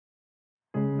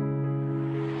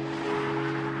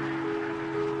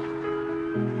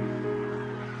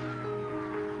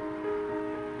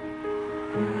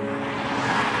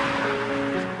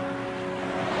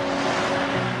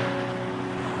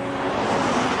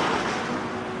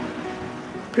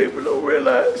People don't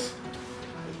realize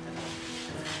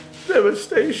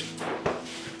devastation.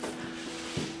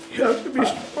 You have to be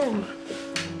strong.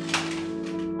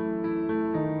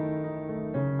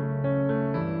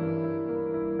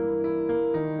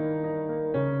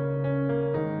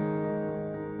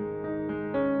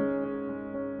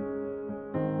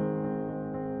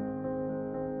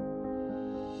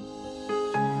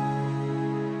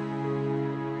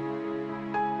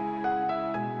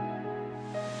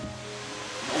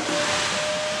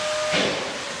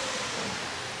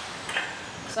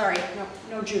 Sorry,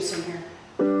 no juice in here.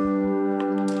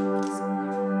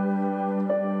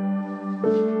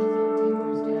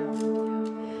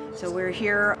 So we're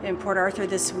here in Port Arthur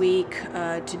this week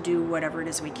to do whatever it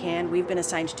is we can. We've been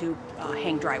assigned to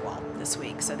hang drywall this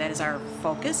week, so that is our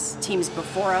focus. Teams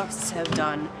before us have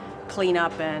done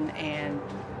cleanup and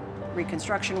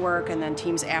reconstruction work, and then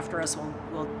teams after us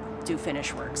will do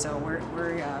finish work. So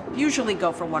we're usually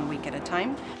go for 1 week at a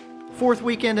time. Fourth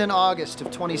weekend in August of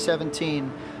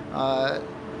 2017,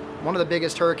 one of the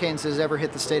biggest hurricanes that has ever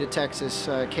hit the state of Texas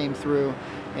came through,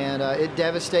 and it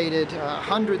devastated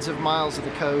hundreds of miles of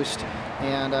the coast,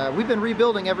 and we've been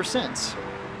rebuilding ever since.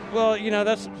 Well, you know,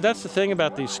 that's the thing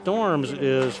about these storms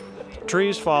is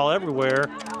trees fall everywhere.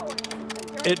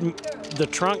 The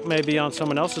trunk may be on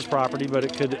someone else's property, but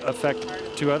it could affect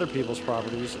 2 other people's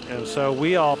properties, and so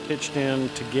we all pitched in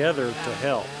together to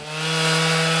help.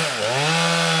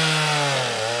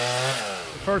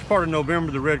 First part of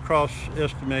November, the Red Cross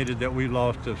estimated that we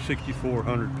lost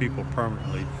 6,400 people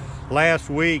permanently.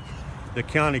 Last week, the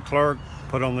county clerk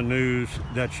put on the news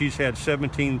that she's had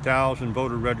 17,000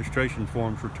 voter registration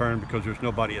forms returned because there's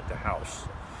nobody at the house.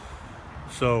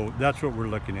 So that's what we're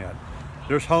looking at.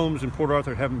 There's homes in Port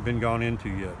Arthur that haven't been gone into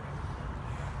yet.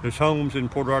 There's homes in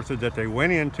Port Arthur that they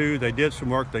went into, they did some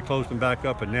work, they closed them back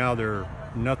up, and now they're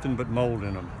nothing but mold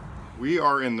in them. We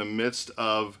are in the midst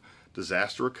of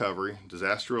disaster recovery,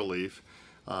 disaster relief,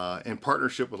 in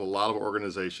partnership with a lot of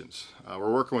organizations.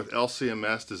 We're working with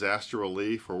LCMS Disaster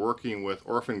Relief, we're working with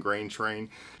Orphan Grain Train,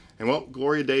 and what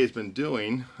Gloria Day has been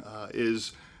doing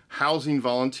is housing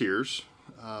volunteers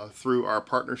through our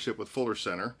partnership with Fuller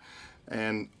Center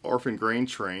and Orphan Grain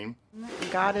Train.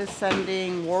 God is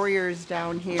sending warriors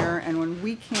down here, and when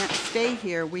we can't stay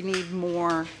here, we need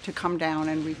more to come down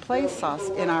and replace us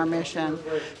in our mission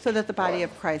so that the body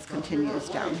of Christ continues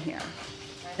down here.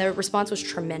 The response was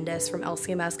tremendous from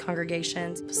LCMS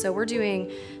congregations. So we're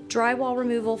doing drywall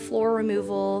removal, floor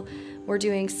removal, we're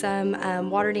doing some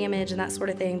water damage and that sort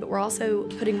of thing, but we're also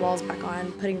putting walls back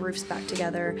on, putting roofs back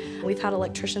together. We've had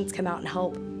electricians come out and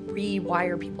help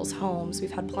rewire people's homes.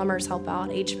 We've had plumbers help out,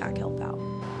 HVAC help out.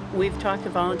 We've talked to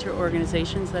volunteer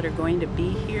organizations that are going to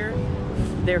be here.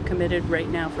 They're committed right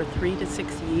now for 3 to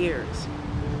 6 years.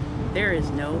 There is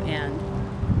no end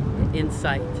in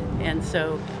sight. And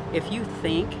so if you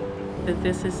think that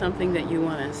this is something that you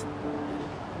want to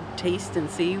taste and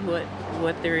see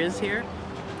what there is here,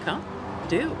 come,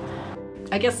 do.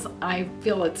 I guess I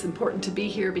feel it's important to be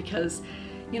here because,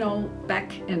 you know,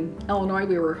 back in Illinois,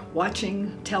 we were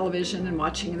watching television and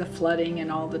watching the flooding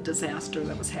and all the disaster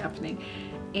that was happening.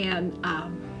 And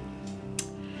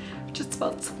just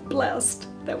felt so blessed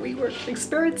that we were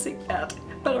experiencing that.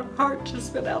 But our heart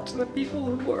just went out to the people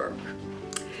who were.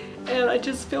 And I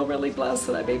just feel really blessed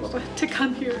that I'm able to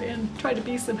come here and try to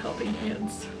be some helping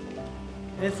hands.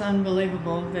 It's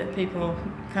unbelievable that people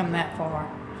come that far.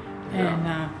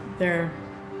 And they're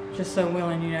just so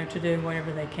willing, you know, to do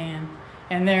whatever they can.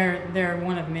 And they're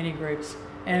one of many groups.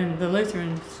 And the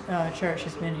Lutheran Church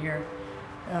has been here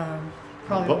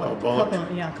probably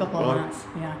a couple of months.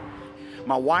 Yeah.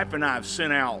 My wife and I have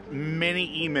sent out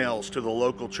many emails to the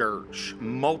local church,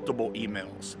 multiple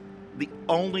emails. The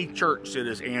only church that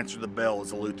has answered the bell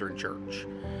is the Lutheran Church.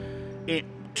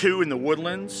 2 in the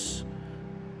Woodlands,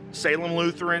 Salem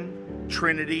Lutheran,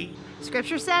 Trinity.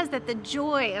 Scripture says that the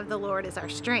joy of the Lord is our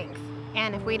strength.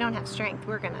 And if we don't have strength,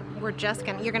 you're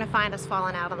gonna find us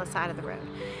falling out on the side of the road.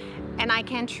 And I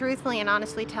can truthfully and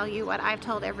honestly tell you what I've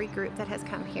told every group that has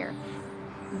come here.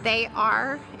 They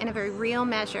are, in a very real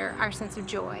measure, our sense of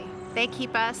joy. They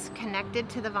keep us connected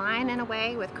to the vine in a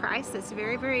way with Christ that's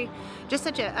very, very, just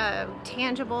such a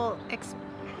tangible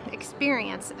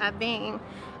experience of being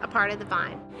a part of the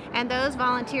vine. And those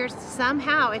volunteers,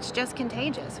 somehow it's just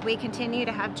contagious. We continue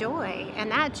to have joy, and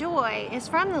that joy is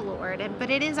from the Lord, but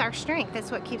it is our strength.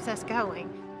 That's what keeps us going.